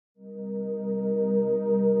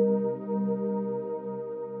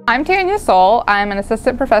I'm Tanya Soule. I'm an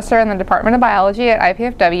assistant professor in the Department of Biology at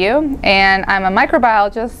IPFW, and I'm a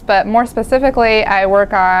microbiologist, but more specifically I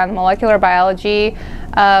work on molecular biology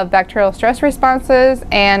of bacterial stress responses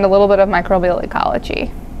and a little bit of microbial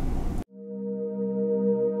ecology.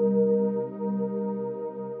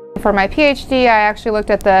 For my PhD, I actually looked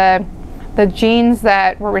at the genes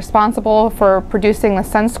that were responsible for producing the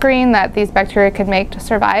sunscreen that these bacteria could make to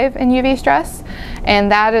survive in UV stress,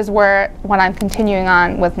 and that is what I'm continuing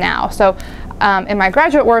on with now. So in my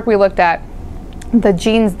graduate work, we looked at the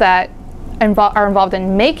genes that are involved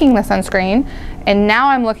in making the sunscreen, and now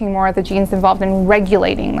I'm looking more at the genes involved in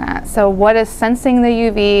regulating that. So what is sensing the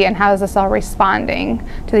UV and how is the cell responding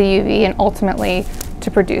to the UV and ultimately to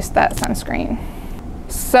produce that sunscreen.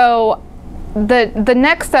 So the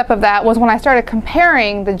next step of that was when I started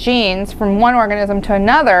comparing the genes from one organism to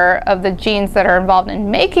another of the genes that are involved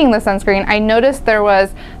in making the sunscreen. I noticed there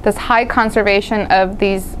was this high conservation of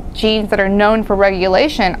these genes that are known for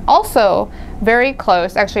regulation, also very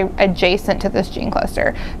close, actually adjacent to this gene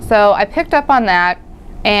cluster. So I picked up on that,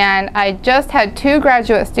 and I just had 2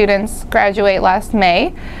 graduate students graduate last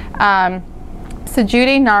May. So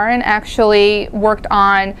Judy Narin actually worked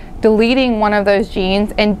on deleting one of those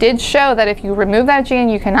genes and did show that if you remove that gene,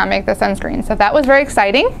 you cannot make the sunscreen. So that was very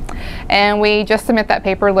exciting, and we just submitted that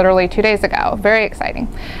paper literally 2 days ago. Very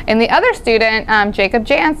exciting. And the other student, Jacob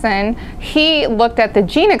Jansen, he looked at the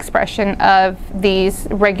gene expression of these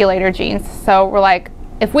regulator genes. So we're like,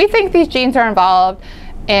 if we think these genes are involved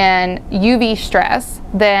in UV stress,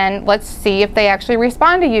 then let's see if they actually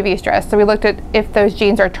respond to UV stress. So we looked at if those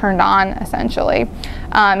genes are turned on, essentially.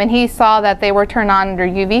 And he saw that they were turned on under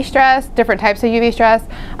UV stress, different types of UV stress,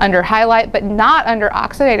 under highlight, but not under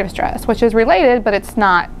oxidative stress, which is related, but it's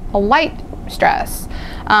not a light stress.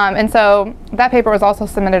 And so that paper was also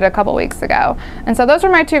submitted a couple weeks ago. And so those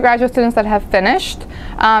are my 2 graduate students that have finished.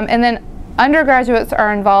 And then undergraduates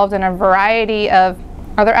are involved in a variety of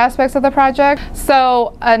other aspects of the project.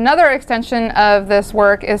 So another extension of this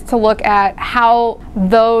work is to look at how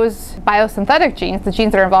those biosynthetic genes, the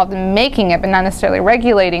genes that are involved in making it but not necessarily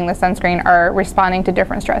regulating the sunscreen, are responding to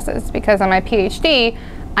different stresses. Because on my PhD,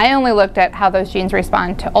 I only looked at how those genes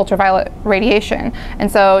respond to ultraviolet radiation.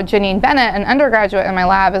 And so Janine Bennett, an undergraduate in my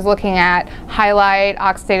lab, is looking at highlight,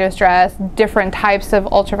 oxidative stress, different types of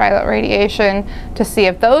ultraviolet radiation to see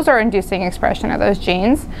if those are inducing expression of those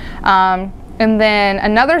genes. And then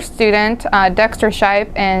another student, Dexter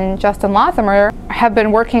Shipe and Justin Lothamer, have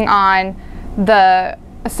been working on the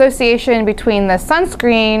association between the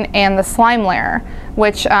sunscreen and the slime layer,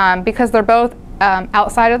 which, because they're both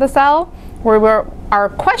outside of the cell, our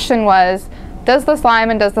question was, does the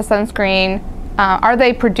slime and does the sunscreen, are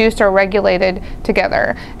they produced or regulated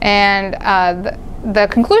together? And the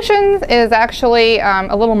conclusion is actually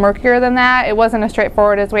a little murkier than that. It wasn't as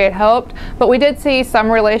straightforward as we had hoped, but we did see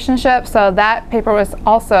some relationship, so that paper was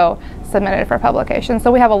also submitted for publication.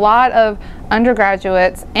 So we have a lot of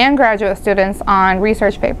undergraduates and graduate students on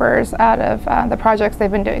research papers out of the projects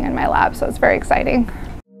they've been doing in my lab, so it's very exciting.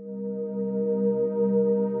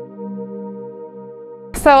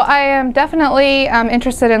 So I am definitely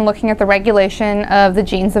interested in looking at the regulation of the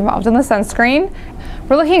genes involved in the sunscreen.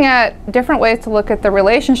 We're looking at different ways to look at the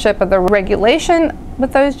relationship of the regulation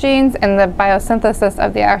with those genes and the biosynthesis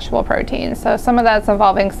of the actual proteins. So some of that's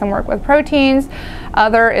involving some work with proteins.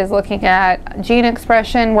 Other is looking at gene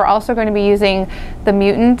expression. We're also going to be using the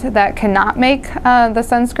mutant that cannot make the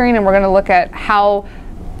sunscreen, and we're going to look at how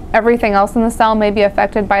everything else in the cell may be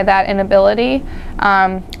affected by that inability.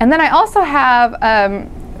 And then I also have,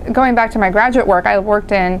 going back to my graduate work, I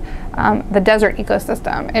worked in the desert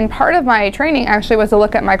ecosystem. And part of my training actually was to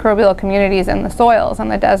look at microbial communities in the soils in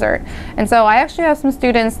the desert. And so I actually have some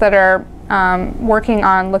students that are working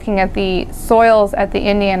on looking at the soils at the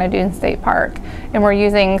Indiana Dunes State Park. And we're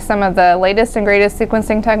using some of the latest and greatest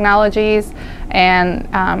sequencing technologies, and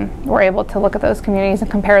we're able to look at those communities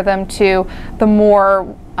and compare them to the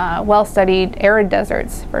more well-studied arid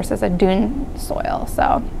deserts versus a dune soil.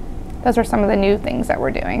 So those are some of the new things that we're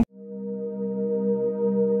doing.